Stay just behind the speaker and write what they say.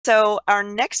So our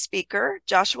next speaker,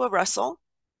 Joshua Russell,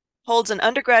 holds an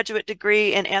undergraduate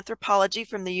degree in anthropology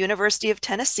from the University of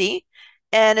Tennessee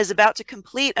and is about to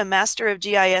complete a Master of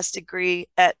GIS degree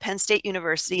at Penn State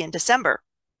University in December.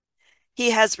 He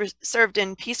has served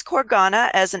in Peace Corps Ghana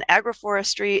as an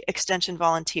agroforestry extension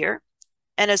volunteer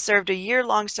and has served a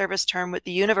year-long service term with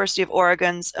the University of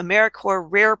Oregon's AmeriCorps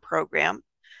RARE program,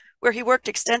 where he worked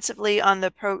extensively on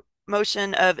the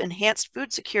promotion of enhanced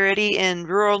food security in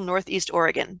rural Northeast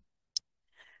Oregon.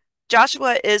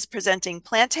 Joshua is presenting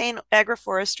Plantain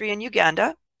Agroforestry in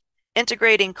Uganda,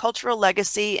 integrating cultural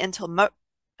legacy into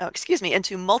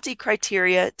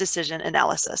multi-criteria decision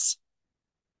analysis.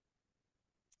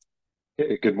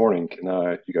 Hey, good morning. Can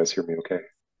you guys hear me okay?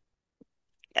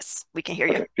 Yes, we can hear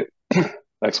you. Okay, good.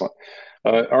 Excellent.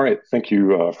 All right, thank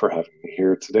you for having me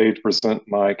here today to present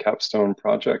my capstone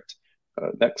project.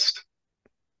 Next.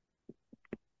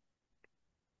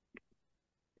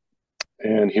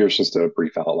 And here's just a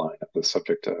brief outline of the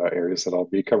subject areas that I'll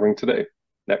be covering today.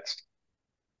 Next.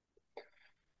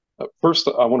 First,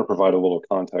 I want to provide a little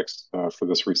context for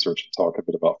this research and talk a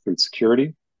bit about food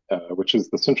security, which is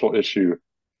the central issue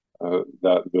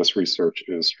that this research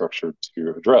is structured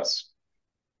to address.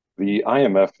 The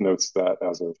IMF notes that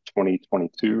as of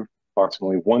 2022,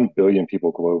 approximately 1 billion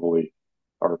people globally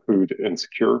are food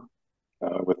insecure,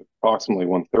 with approximately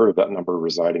 1/3 of that number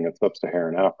residing in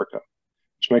Sub-Saharan Africa,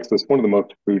 which makes this one of the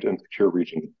most food insecure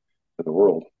regions in the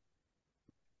world.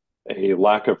 A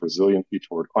lack of resiliency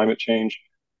toward climate change,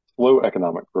 slow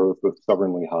economic growth with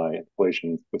stubbornly high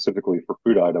inflation, specifically for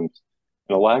food items,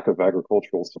 and a lack of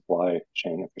agricultural supply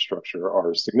chain infrastructure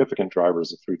are significant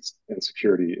drivers of food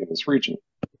insecurity in this region.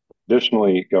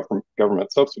 Additionally,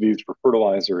 government subsidies for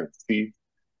fertilizer and seeds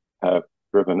have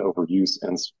driven overuse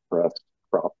and suppressed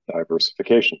crop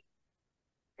diversification.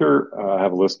 Here, I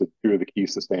have listed two of the key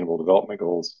sustainable development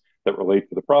goals that relate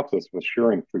to the process of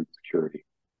assuring food security.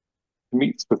 To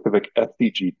meet specific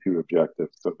SDG2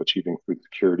 objectives of achieving food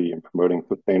security and promoting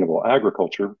sustainable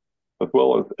agriculture, as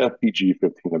well as SDG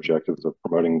 15 objectives of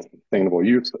promoting sustainable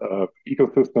use of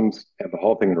ecosystems and the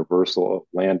halting and reversal of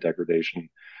land degradation,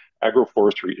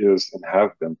 agroforestry is and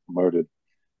has been promoted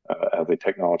as a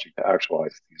technology to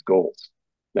actualize these goals.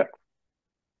 Next.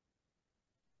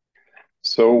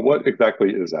 So what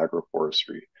exactly is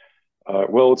agroforestry?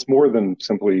 Well, it's more than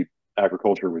simply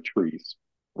agriculture with trees.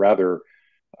 Rather,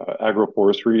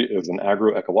 agroforestry is an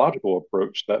agroecological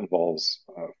approach that involves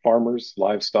farmers,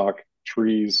 livestock,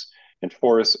 trees, and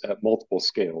forests at multiple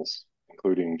scales,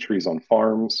 including trees on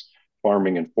farms,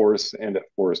 farming in forests and at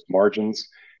forest margins,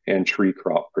 and tree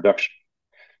crop production.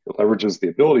 It leverages the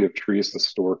ability of trees to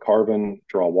store carbon,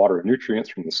 draw water and nutrients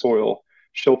from the soil,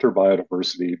 shelter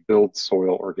biodiversity, build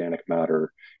soil organic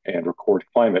matter, and record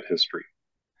climate history.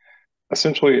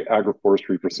 Essentially,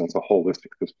 agroforestry presents a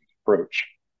holistic systems approach,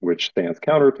 which stands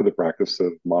counter to the practice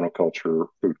of monoculture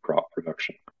food crop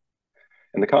production.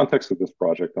 In the context of this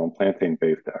project on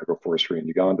plantain-based agroforestry in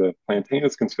Uganda, plantain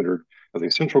is considered as a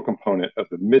central component of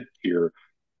the mid-tier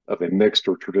of a mixed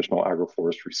or traditional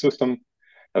agroforestry system,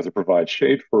 as it provides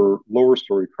shade for lower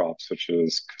story crops such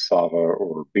as cassava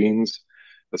or beans,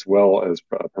 as well as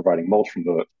providing mulch from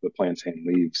the plantain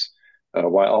leaves,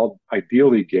 while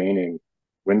ideally gaining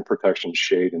wind protection,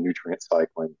 shade, and nutrient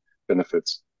cycling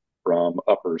benefits from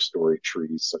upper story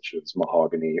trees such as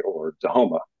mahogany or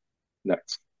dahoma.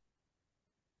 Next.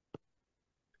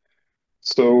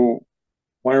 So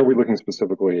why are we looking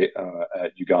specifically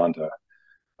at Uganda?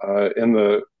 In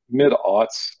the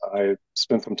mid-aughts, I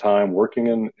spent some time working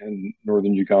in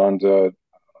northern Uganda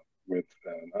with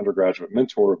an undergraduate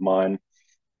mentor of mine.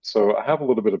 So I have a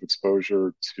little bit of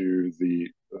exposure to the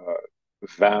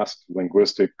vast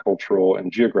linguistic, cultural,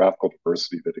 and geographical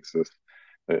diversity that exists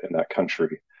in that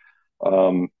country.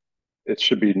 It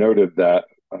should be noted that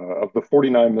of the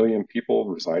 49 million people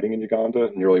residing in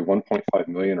Uganda, nearly 1.5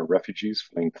 million are refugees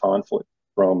fleeing conflict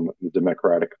from the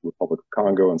Democratic Republic of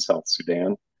Congo and South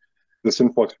Sudan. This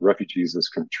influx of refugees is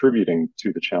contributing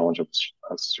to the challenge of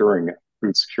assuring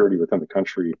food security within the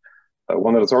country,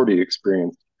 one that has already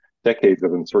experienced decades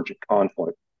of insurgent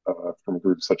conflict from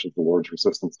groups such as the Lord's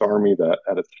Resistance Army that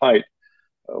at its height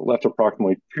left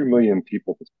approximately 2 million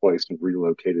people displaced and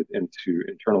relocated into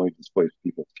internally displaced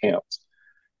people's camps.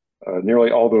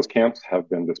 Nearly all those camps have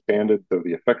been disbanded, though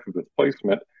the effects of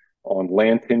displacement on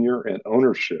land tenure and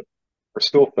ownership are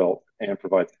still felt and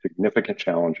provide significant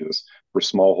challenges for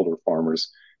smallholder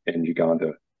farmers in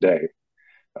Uganda today.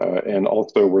 And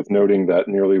also worth noting that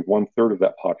nearly 1/3 of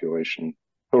that population,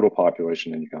 total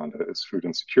population in Uganda, is food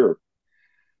insecure.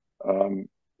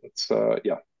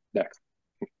 Next.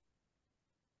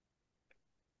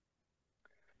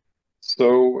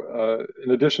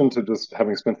 In addition to just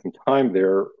having spent some time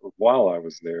there while I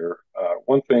was there,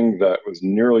 one thing that was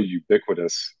nearly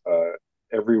ubiquitous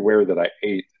everywhere that I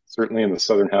ate, certainly in the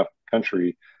southern half of the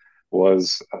country,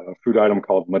 was a food item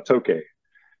called matoke,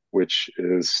 which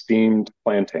is steamed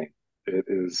plantain. It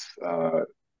is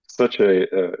such a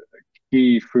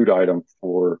key food item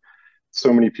for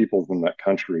so many people in that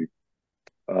country.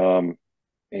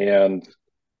 And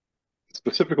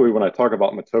specifically when I talk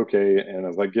about matoke, and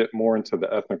as I get more into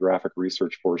the ethnographic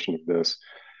research portion of this,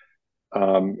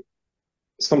 um,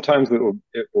 sometimes it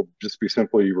will just be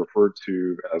simply referred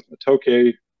to as matoke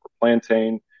or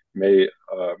plantain. May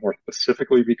more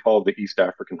specifically be called the East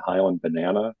African Highland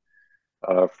banana.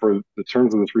 For the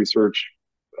terms of this research,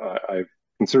 I've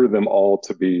considered them all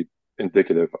to be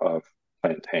indicative of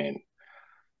plantain.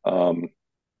 Um,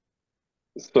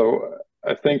 so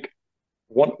I think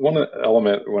one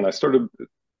element when I started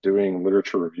doing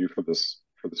literature review for this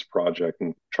project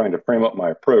and trying to frame up my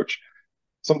approach,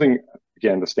 something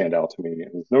began to stand out to me,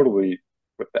 and was notably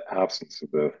with the absence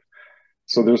of this.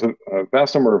 So there's a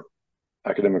vast number of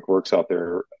academic works out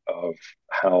there of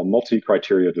how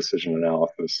multi-criteria decision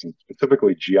analysis, and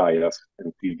specifically GIS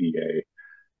and CDA,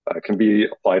 can be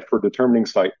applied for determining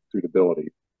site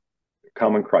suitability.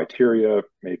 Common criteria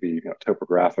may be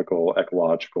topographical,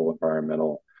 ecological,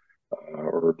 environmental,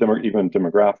 or even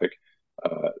demographic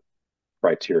uh,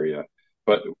 criteria.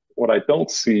 But what I don't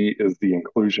see is the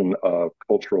inclusion of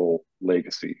cultural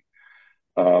legacy.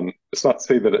 It's not to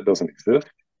say that it doesn't exist.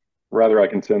 Rather, I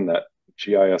contend that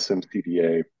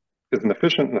GIS-MCDA is an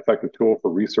efficient and effective tool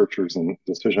for researchers and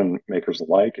decision makers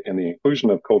alike, and the inclusion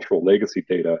of cultural legacy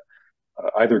data,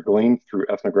 either gleaned through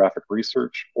ethnographic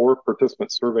research or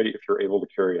participant survey if you're able to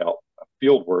carry out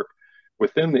field work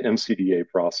within the MCDA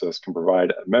process, can provide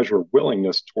a measure of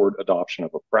willingness toward adoption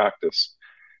of a practice,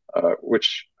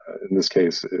 which in this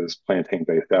case is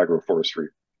plantain-based agroforestry.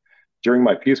 During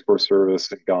my Peace Corps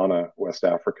service in Ghana, West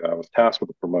Africa, I was tasked with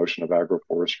the promotion of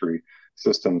agroforestry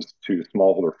systems to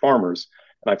smallholder farmers.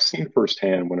 And I've seen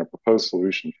firsthand when a proposed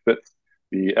solution fits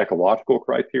the ecological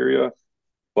criteria,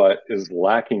 but is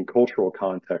lacking cultural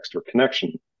context or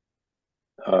connection.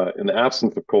 In the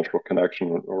absence of cultural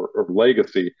connection or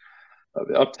legacy,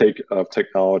 the uptake of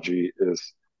technology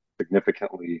is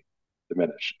significantly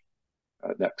diminished.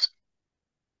 Next.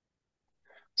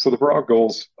 So the broad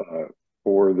goals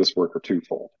for this work are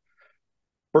twofold.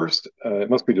 First, it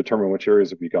must be determined which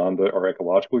areas of Uganda are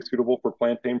ecologically suitable for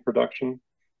plantain production,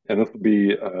 and this will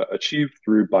be achieved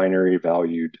through binary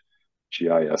valued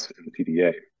GIS and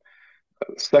PDA.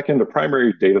 Second, a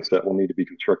primary data set will need to be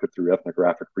constructed through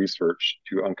ethnographic research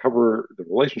to uncover the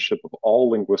relationship of all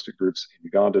linguistic groups in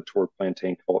Uganda toward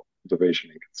plantain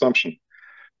cultivation and consumption.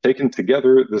 Taken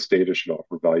together, this data should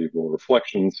offer valuable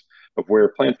reflections of where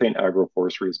plantain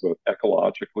agroforestry is both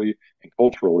ecologically and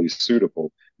culturally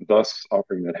suitable, thus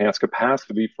offering enhanced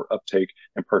capacity for uptake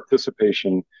and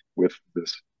participation with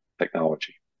this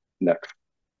technology. Next.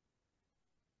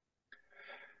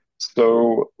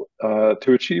 So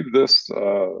to achieve this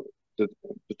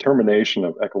determination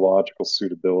of ecological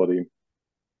suitability,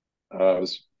 I'm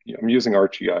using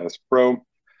ArcGIS Pro.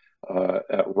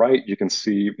 At right, you can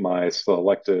see my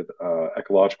selected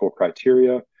ecological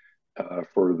criteria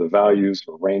for the values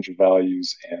or range of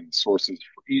values and sources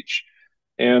for each.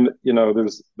 And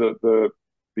there's the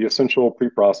essential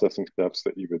pre-processing steps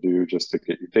that you would do just to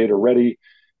get your data ready.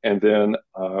 And then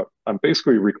I'm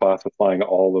basically reclassifying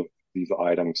all of these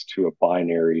items to a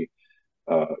binary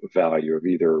value of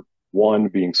either 1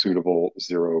 being suitable,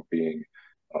 0 being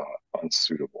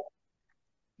unsuitable.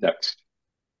 Next.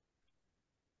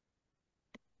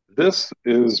 This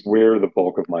is where the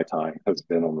bulk of my time has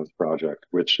been on this project,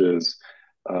 which is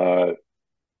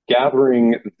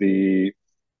gathering the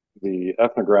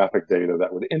ethnographic data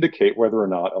that would indicate whether or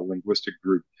not a linguistic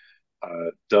group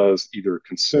does either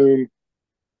consume,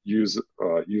 uses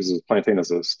plantain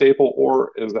as a staple,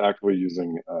 or is actually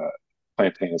using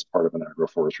plantain as part of an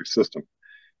agroforestry system.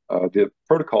 The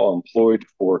protocol employed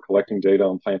for collecting data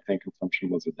on plantain consumption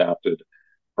was adapted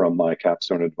from my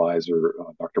capstone advisor,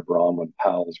 Dr. Bronwyn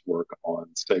Powell's work on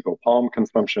sago palm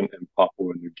consumption in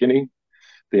Papua New Guinea.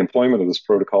 The employment of this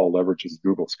protocol leverages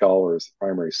Google Scholar as the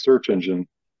primary search engine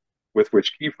with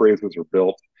which key phrases are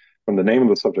built from the name of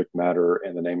the subject matter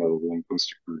and the name of the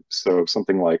linguistic group. So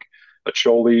something like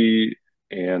Acholi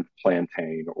and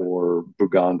plantain, or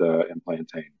Buganda and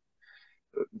plantain.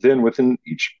 Then within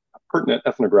each pertinent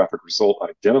ethnographic result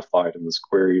identified in this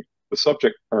query, the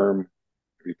subject term,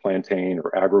 be plantain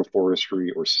or agroforestry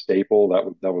or staple,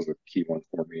 that was a key one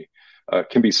for me,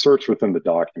 can be searched within the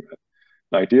document.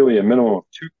 Ideally, a minimum of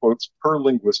 2 quotes per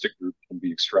linguistic group can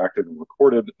be extracted and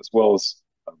recorded, as well as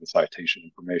the citation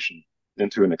information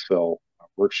into an Excel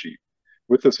worksheet.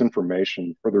 With this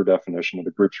information, further definition of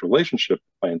the group's relationship to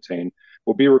plantain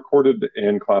will be recorded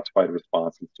in classified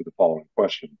responses to the following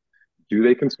question. Do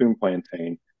they consume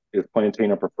plantain? Is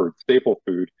plantain a preferred staple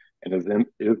food? And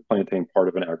is plantain part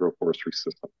of an agroforestry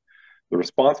system? The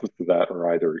responses to that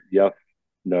are either yes,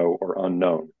 no, or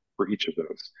unknown for each of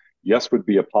those. Yes would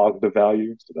be a positive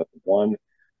value, so that's a 1.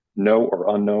 No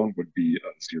or unknown would be a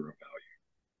 0 value.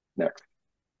 Next.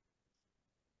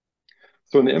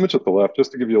 So in the image at the left,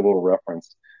 just to give you a little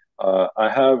reference,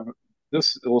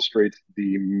 this illustrates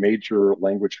the major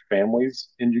language families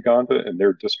in Uganda and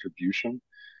their distribution.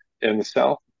 In the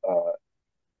south,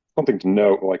 something to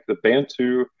note, like the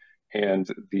Bantu and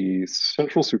the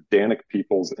Central Sudanic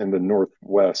peoples in the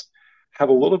northwest have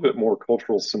a little bit more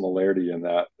cultural similarity in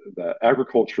that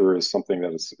agriculture is something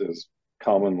that is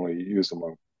commonly used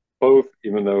among both,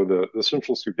 even though the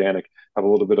Central Sudanic have a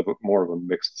little bit of more of a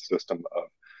mixed system of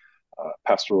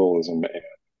pastoralism and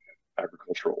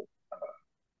agricultural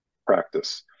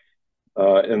practice.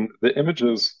 And the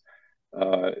images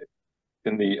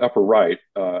in the upper right,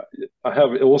 I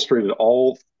have illustrated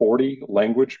all 40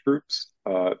 language groups.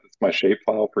 It's my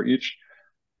shapefile for each.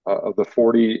 Of the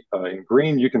 40 in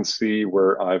green, you can see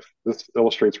where this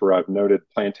illustrates where I've noted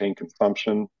plantain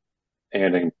consumption,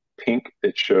 and in pink,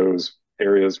 it shows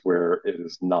areas where it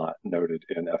is not noted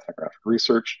in ethnographic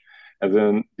research. And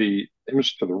then the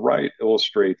image to the right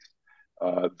illustrates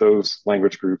those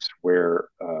language groups where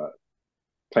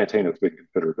plantain has been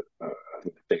considered as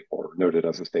a staple or noted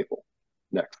as a staple.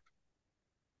 Next.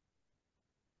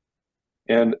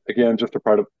 And again, just to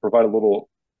provide a little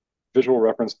visual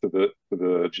reference to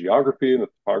the geography and the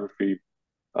topography,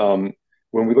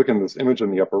 when we look in this image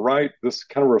in the upper right, this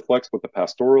kind of reflects what the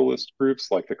pastoralist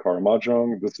groups like the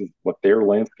Karamojong, this is what their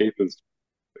landscape is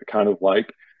kind of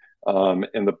like. And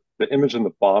the image in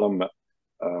the bottom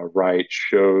right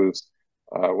shows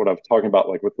what I was talking about,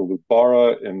 like with the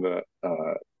Lubara and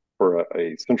for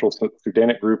a Central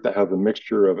Sudanic group that has a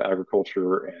mixture of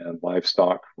agriculture and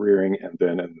livestock rearing, and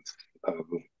then in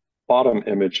the bottom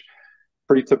image,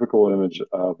 pretty typical image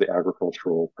of the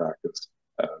agricultural practice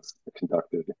as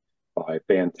conducted by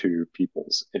Bantu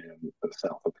peoples in the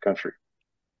south of the country.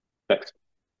 Next.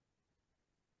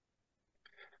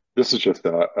 This is just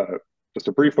a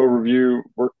brief overview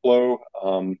workflow.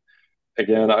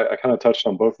 Again, I kind of touched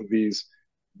on both of these.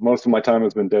 Most of my time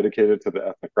has been dedicated to the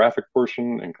ethnographic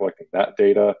portion and collecting that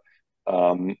data.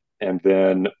 And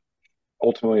then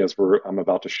ultimately, as I'm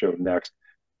about to show next,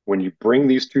 when you bring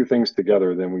these two things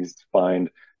together, then we find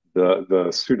the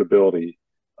suitability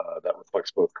that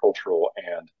reflects both cultural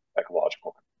and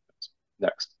ecological components.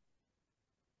 Next.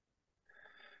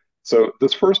 So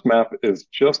this first map is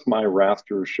just my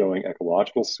raster showing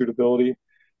ecological suitability.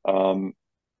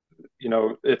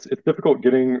 It's difficult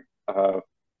getting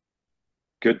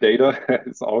good data.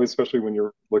 It's always, especially when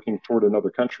you're looking toward another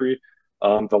country.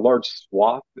 The large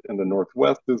swath in the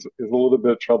northwest is a little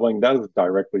bit troubling. That is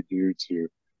directly due to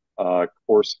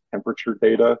coarse temperature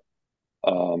data.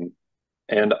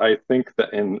 And I think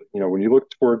that when you look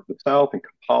toward the south in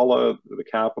Kampala, the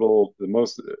capital, the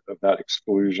most of that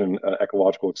exclusion,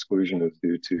 ecological exclusion, is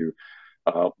due to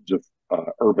just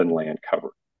urban land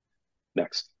cover.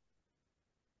 Next.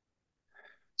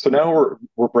 So now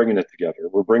we're bringing it together.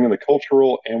 We're bringing the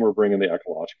cultural and we're bringing the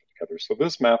ecological together. So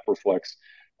this map reflects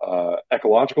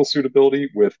ecological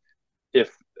suitability with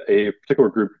if a particular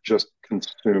group just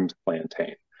consumes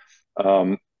plantain.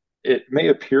 It may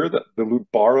appear that the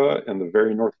Lubara in the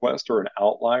very northwest are an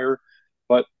outlier,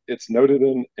 but it's noted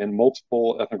in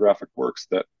multiple ethnographic works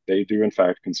that they do in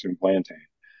fact consume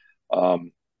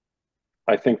plantain.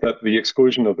 I think that the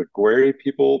exclusion of the Gweri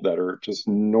people that are just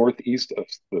northeast of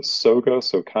the Soga,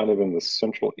 so kind of in the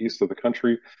central east of the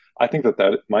country, I think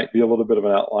that might be a little bit of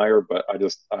an outlier, but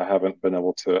I haven't been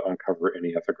able to uncover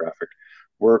any ethnographic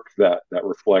work that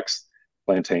reflects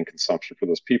plantain consumption for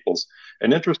those peoples.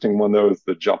 An interesting one, though, is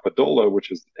the Japadola,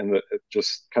 which is in the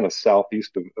just kind of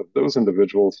southeast of those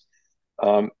individuals.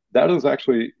 That is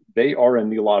actually, they are a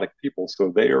Nilotic people,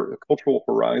 so their cultural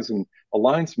horizon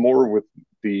aligns more with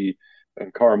the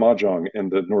Karamojong in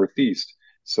the northeast.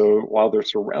 So while they're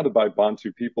surrounded by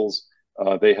Bantu peoples,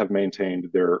 they have maintained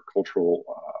their cultural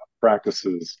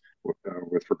practices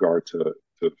with regard to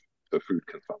food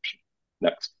consumption.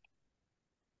 Next.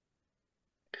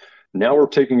 Now we're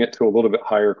taking it to a little bit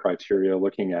higher criteria,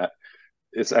 looking at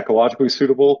is ecologically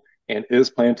suitable and is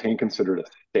plantain considered a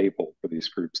staple for these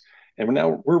groups? And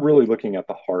now we're really looking at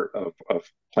the heart of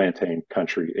plantain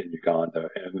country in Uganda.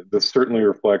 And this certainly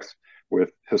reflects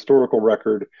with historical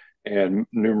record and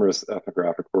numerous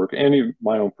ethnographic work and even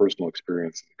my own personal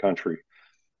experience in the country.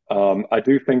 I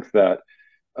do think that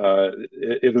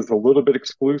it is a little bit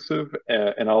exclusive,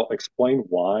 and I'll explain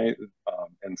why.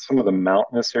 In some of the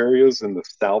mountainous areas in the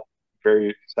south,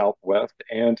 very southwest,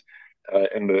 and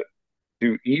in the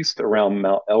due east around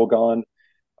Mount Elgon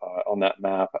on that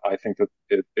map, I think that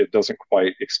it doesn't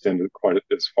quite extend quite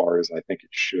as far as I think it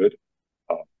should.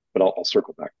 Uh, but I'll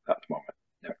circle back to that in a moment.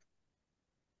 Yeah.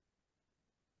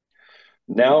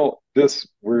 Now, this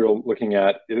we're looking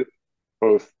at it,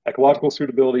 both ecological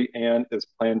suitability and is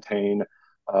plantain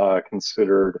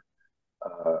considered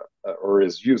or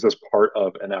is used as part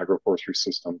of an agroforestry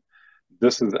system.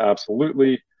 This is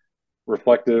absolutely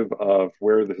reflective of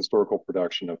where the historical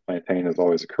production of plantain has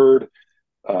always occurred.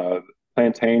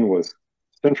 Plantain was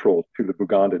central to the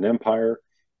Ugandan Empire.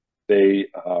 They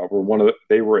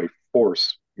they were a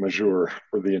force majeure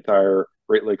for the entire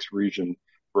Great Lakes region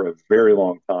for a very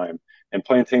long time, and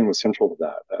plantain was central to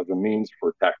that as a means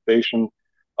for taxation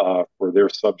for their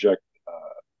subject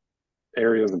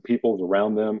areas and peoples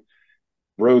around them.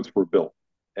 Roads were built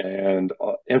and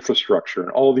infrastructure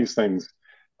and all these things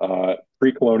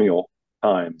pre-colonial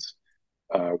times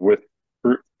with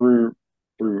through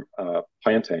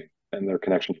plantain and their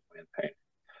connection to plantain.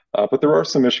 But there are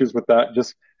some issues with that.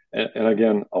 And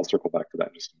again, I'll circle back to that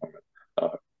in just a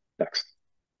moment. Next.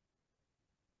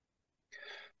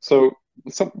 So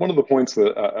one of the points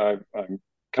that I'm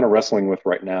kind of wrestling with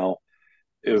right now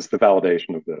is the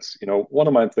validation of this. You know, one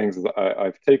of my things is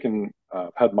I've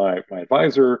had my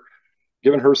advisor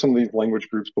given her some of these language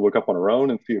groups to look up on her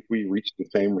own and see if we reach the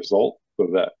same result, so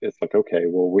that it's like, okay,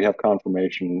 well, we have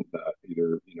confirmation that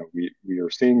either, you know, we are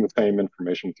seeing the same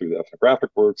information through the ethnographic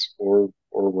works, or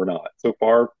we're not. So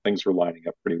far, things are lining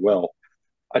up pretty well.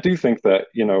 I do think that,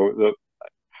 you know,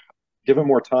 given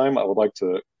more time, I would like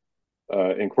to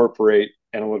incorporate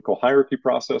analytical hierarchy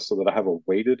process so that I have a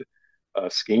weighted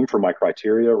scheme for my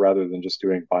criteria rather than just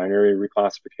doing binary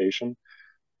reclassification.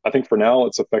 I think for now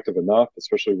it's effective enough,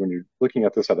 especially when you're looking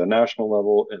at this at a national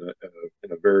level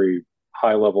in a very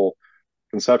high level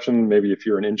conception. Maybe if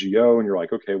you're an NGO and you're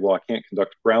like, okay, well, I can't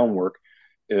conduct groundwork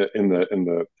in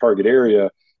the target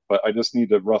area, but I just need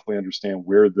to roughly understand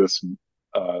where this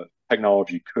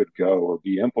technology could go or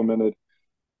be implemented.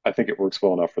 I think it works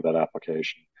well enough for that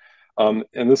application.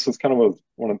 And this is kind of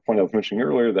one point I was mentioning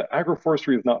earlier, that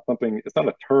agroforestry is not something, it's not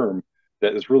a term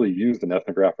that is really used in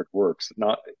ethnographic works.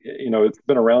 Not, you know, it's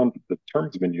been around, the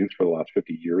term's been used for the last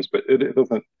 50 years, but it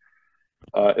doesn't,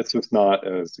 it's just not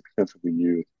as extensively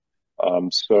used.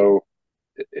 So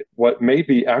what may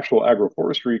be actual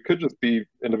agroforestry could just be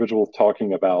individuals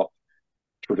talking about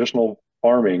traditional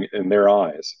farming in their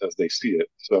eyes as they see it.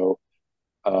 So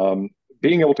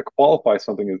being able to qualify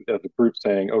something as a group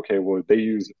saying, okay, well, they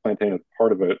use plantain as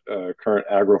part of a current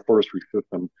agroforestry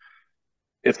system,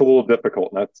 it's a little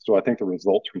difficult. So I think the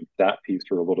results from that piece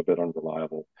are a little bit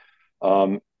unreliable.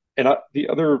 The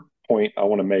other point I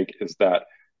want to make is that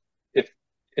if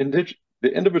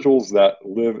the individuals that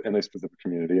live in a specific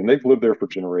community and they've lived there for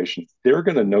generations, they're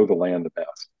going to know the land the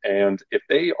best. And if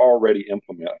they already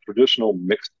implement a traditional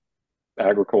mixed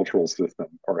agricultural system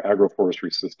or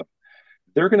agroforestry system,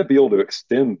 they're going to be able to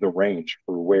extend the range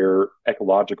for where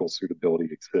ecological suitability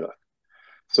exists.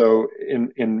 So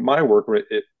in my work,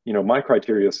 you know, my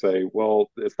criteria say, well,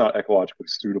 it's not ecologically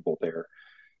suitable there.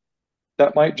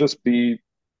 That might just be,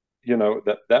 you know,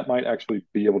 that might actually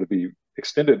be able to be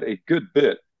extended a good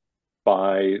bit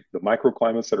by the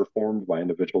microclimates that are formed by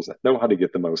individuals that know how to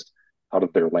get the most out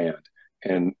of their land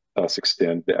and thus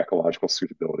extend the ecological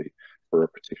suitability for a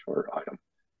particular item.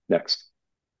 Next.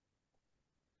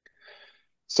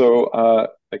 So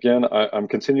again, I'm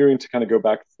continuing to kind of go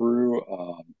back through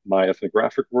my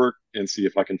ethnographic work and see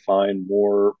if I can find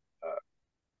more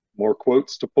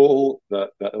quotes to pull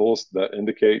that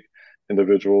indicate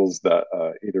individuals that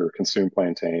either consume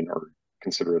plantain or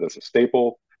consider it as a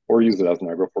staple or use it as an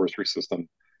agroforestry system.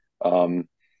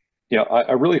 You know,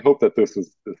 I really hope that this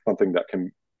is something that can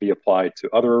be applied to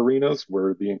other arenas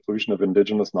where the inclusion of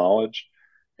indigenous knowledge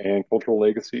and cultural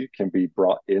legacy can be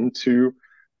brought into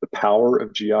the power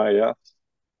of GIS,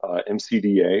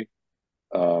 MCDA.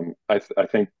 I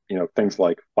think, you know, things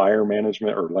like fire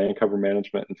management or land cover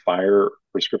management and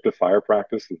prescriptive fire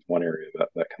practice is one area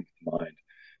that comes to mind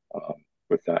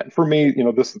with that. And for me, you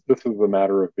know, this is a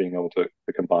matter of being able to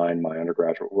combine my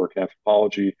undergraduate work in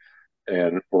anthropology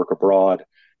and work abroad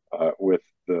with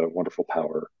the wonderful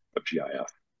power of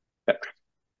GIS. Next.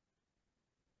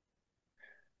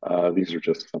 These are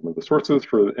just some of the sources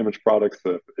for the image products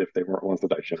if they weren't ones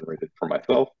that I generated for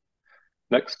myself.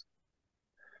 Next.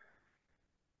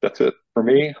 That's it for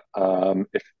me.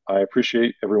 If I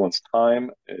appreciate everyone's time.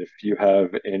 If you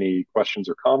have any questions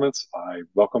or comments, I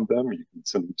welcome them. You can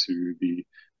send them to the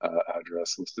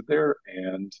address listed there.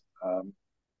 And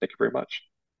thank you very much.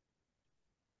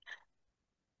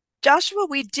 Joshua,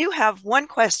 we do have one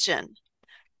question.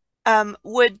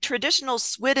 Would traditional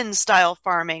Swidden style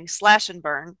farming, slash and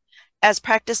burn, as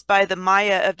practiced by the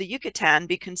Maya of the Yucatan,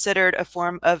 be considered a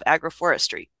form of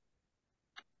agroforestry?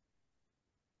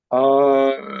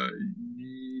 Uh,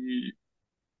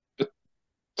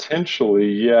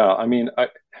 Potentially, yeah. I mean,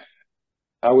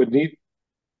 I would need,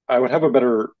 I would have a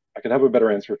better, I could have a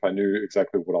better answer if I knew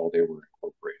exactly what all they were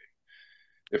incorporating.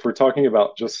 If we're talking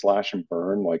about just slash and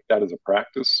burn, like that is a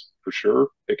practice for sure.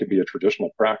 It could be a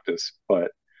traditional practice,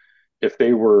 but if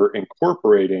they were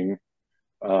incorporating,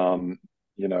 um,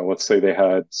 let's say they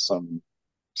had some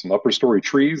upper story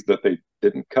trees that they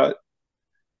didn't cut,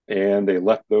 and they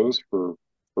left those for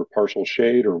partial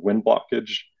shade or wind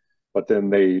blockage, but then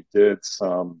they did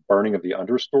some burning of the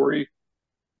understory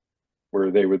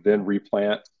where they would then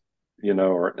replant,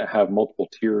 or have multiple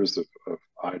tiers of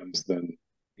items. Then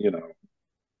you know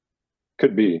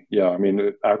could be, yeah. I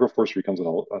mean, agroforestry comes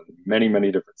in many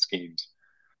many different schemes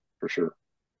for sure.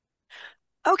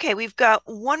 Okay, we've got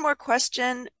one more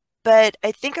question, but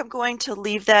I think I'm going to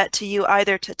leave that to you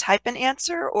either to type an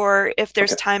answer or if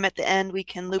there's Okay, time at the end, we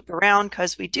can loop around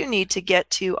because we do need to get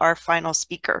to our final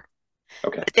speaker.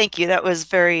 okay. But thank you. That was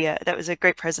that was a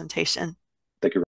great presentation.